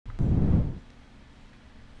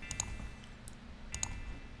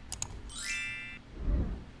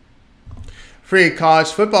free college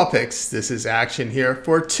football picks. This is action here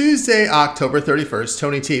for Tuesday, October 31st.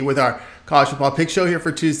 Tony T with our college football pick show here for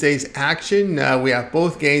Tuesday's action. We have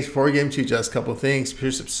both games. Before we get into just a couple of things, be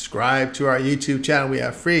sure to subscribe to our YouTube channel. We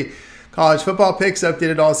have free college football picks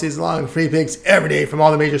updated all season long. Free picks every day from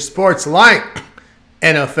all the major sports like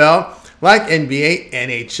NFL, like NBA,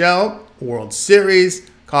 NHL, World Series.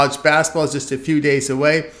 College basketball is just a few days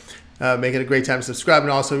away. Make it a great time to subscribe.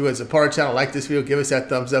 And also, if you want to support our channel, like this video, give us that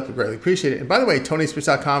thumbs up. We greatly appreciate it. And by the way,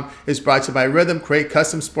 TonySports.com is brought to you by Rhythm. Create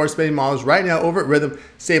custom sports betting models right now over at Rhythm.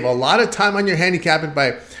 Save a lot of time on your handicapping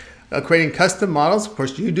by creating custom models. Of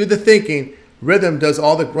course, you do the thinking. Rhythm does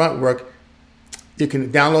all the grunt work. You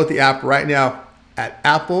can download the app right now at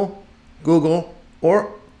Apple, Google,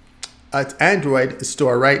 or Android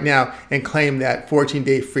store right now and claim that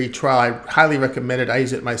 14-day free trial. I highly recommend it. I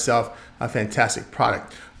use it myself. A fantastic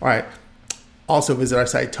product. All right. Also visit our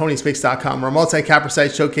site, TonySpicks.com. We're a multi-capper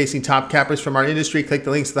site showcasing top cappers from our industry. Click the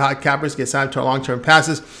links to the hot cappers. Get signed up to our long-term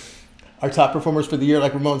passes. Our top performers for the year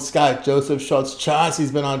like Ramon Scott, Joseph Schultz,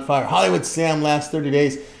 Chauncey's been on fire. Hollywood Sam last 30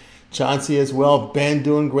 days. Chauncey as well. Ben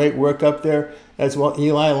doing great work up there as well.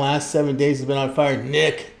 Eli last 7 days has been on fire.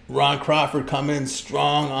 Nick, Ron Crawford coming in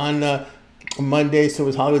strong on Monday. So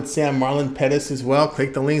was Hollywood Sam, Marlon Pettis as well.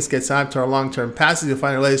 Click the links. Get signed up to our long-term passes. You'll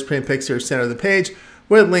find our latest premium picks here center of the page,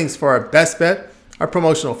 with links for our best bet, our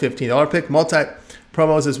promotional $15 pick,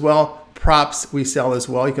 multi-promos as well, props we sell as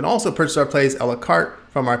well. You can also purchase our plays a la carte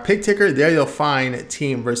from our pick ticker. There you'll find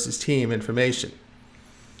team versus team information.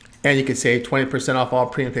 And you can save 20% off all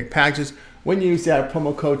premium pick packages when you use that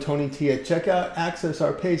promo code TonyT at checkout. Access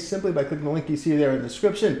our page simply by clicking the link you see there in the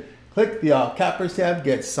description. Click the All Cappers tab,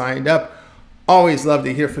 get signed up. Always love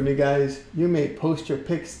to hear from you guys. You may post your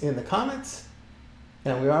picks in the comments.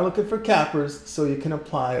 And we are looking for cappers, so you can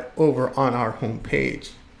apply over on our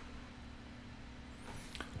homepage.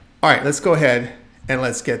 All right, let's go ahead and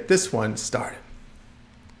let's get this one started.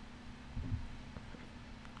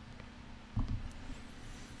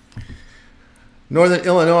 Northern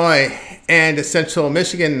Illinois and Central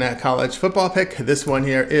Michigan college football pick. This one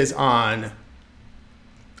here is on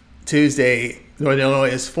Tuesday. Northern Illinois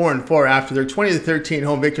is 4-4 after their 20-13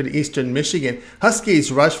 home victory to Eastern Michigan.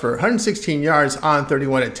 Huskies rushed for 116 yards on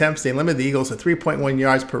 31 attempts. They limited the Eagles to 3.1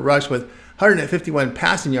 yards per rush with 151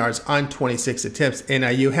 passing yards on 26 attempts.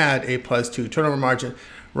 NIU had a +2 turnover margin.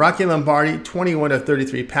 Rocky Lombardi, 21 of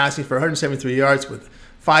 33 passing for 173 yards with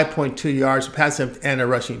 5.2 yards per pass attempt and a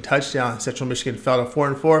rushing touchdown. Central Michigan fell to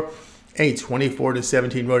 4-4. A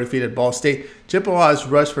 24-17 road defeat at Ball State. Chippewas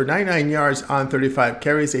rushed for 99 yards on 35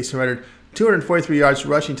 carries. They surrendered 243 yards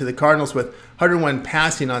rushing to the Cardinals with 101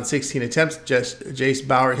 passing on 16 attempts. Jace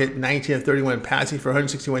Bauer hit 19 of 31 passing for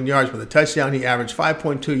 161 yards with a touchdown. He averaged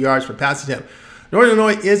 5.2 yards per pass attempt. Northern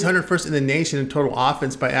Illinois is 101st in the nation in total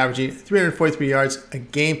offense by averaging 343 yards a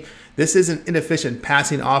game. This is an inefficient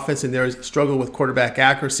passing offense, and there is a struggle with quarterback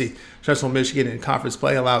accuracy. Central Michigan in conference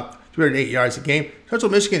play allowed 308 yards a game. Central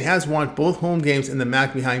Michigan has won both home games in the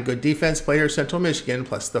MAC behind good defense. Player Central Michigan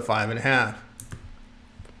plus the 5.5.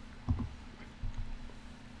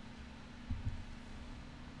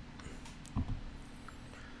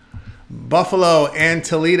 Buffalo and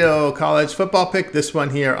Toledo college football pick. This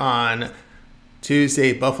one here on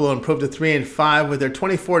Tuesday. Buffalo improved to 3-5 with their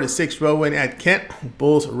 24-6 road win at Kent.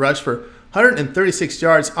 Bulls rushed for 136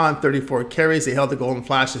 yards on 34 carries. They held the Golden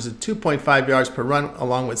Flashes at 2.5 yards per run,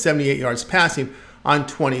 along with 78 yards passing on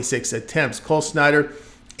 26 attempts. Cole Snyder,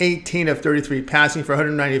 18 of 33 passing for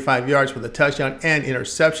 195 yards with a touchdown and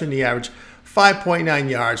interception. He averaged 5.9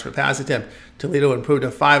 yards per pass attempt. Toledo improved to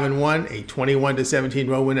 5-1, a 21-17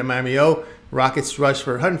 road win at Miami O. Rockets rushed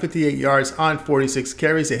for 158 yards on 46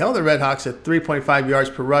 carries. They held the Redhawks at 3.5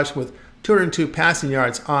 yards per rush with 202 passing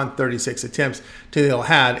yards on 36 attempts. Toledo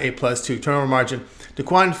had a +2 turnover margin.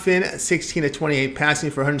 DeQuan Finn, 16 of 28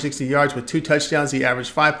 passing for 160 yards with 2 touchdowns. He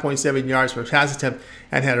averaged 5.7 yards per pass attempt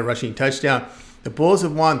and had a rushing touchdown. The Bulls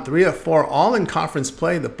have won 3 of 4 all in conference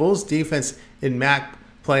play. The Bulls defense in MAC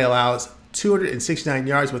play allows 269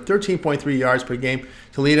 yards with 13.3 yards per game.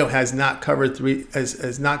 Toledo has not covered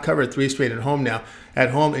three straight at home now.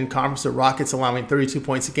 At home in conference, the Rockets allowing 32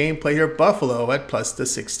 points a game. Play here Buffalo at plus the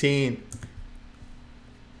 16.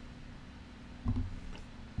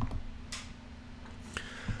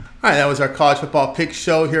 All right, that was our college football pick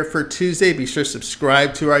show here for Tuesday. Be sure to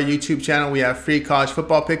subscribe to our YouTube channel. We have free college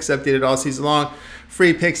football picks updated all season long.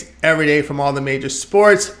 Free picks every day from all the major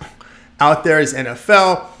sports. Out there is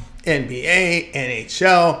NFL, NBA,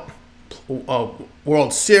 NHL,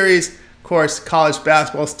 World Series. Of course, college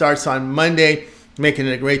basketball starts on Monday. making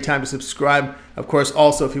it a great time to subscribe. Of course,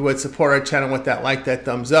 also, if you would support our channel with that like, that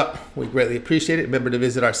thumbs up, we greatly appreciate it. Remember to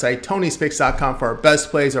visit our site, Tony'sPicks.com, for our best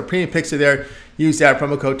plays. Our premium picks are there. Use that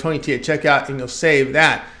promo code TonyT at checkout, and you'll save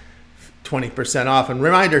that 20% off. And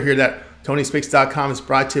reminder here that Tony'sPicks.com is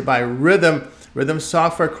brought to you by Rhythm. Rhythm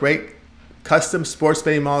software, create custom sports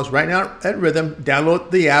betting models right now at Rhythm. Download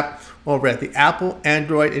the app over at the Apple,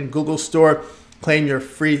 Android, and Google Store. Claim your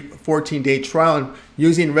free 14-day trial. And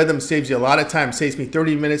using Rhythm saves you a lot of time. Saves me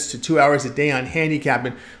 30 minutes to 2 hours a day on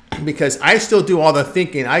handicapping, because I still do all the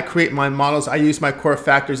thinking. I create my models. I use my core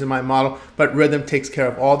factors in my model, but Rhythm takes care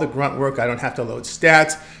of all the grunt work. I don't have to load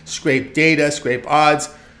stats, scrape data, scrape odds,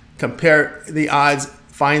 compare the odds,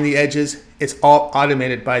 find the edges. It's all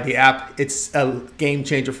automated by the app. It's a game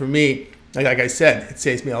changer for me. Like I said, it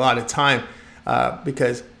saves me a lot of time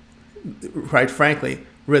because, quite frankly,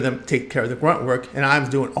 Rhythm take care of the grunt work, and I'm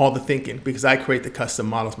doing all the thinking because I create the custom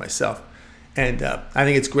models myself. And I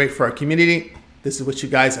think it's great for our community. This is what you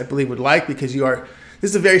guys, I believe, would like, because this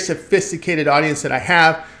is a very sophisticated audience that I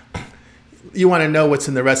have. You want to know what's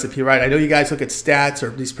in the recipe, right? I know you guys look at stats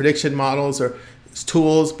or these prediction models or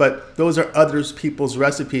tools, but those are other people's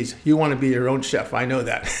recipes. You want to be your own chef. I know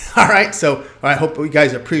that. All right. So I hope you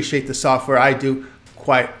guys appreciate the software. I do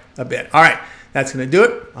quite a bit. All right. That's going to do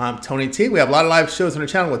it. I'm Tony T. We have a lot of live shows on our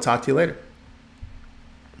channel. We'll talk to you later.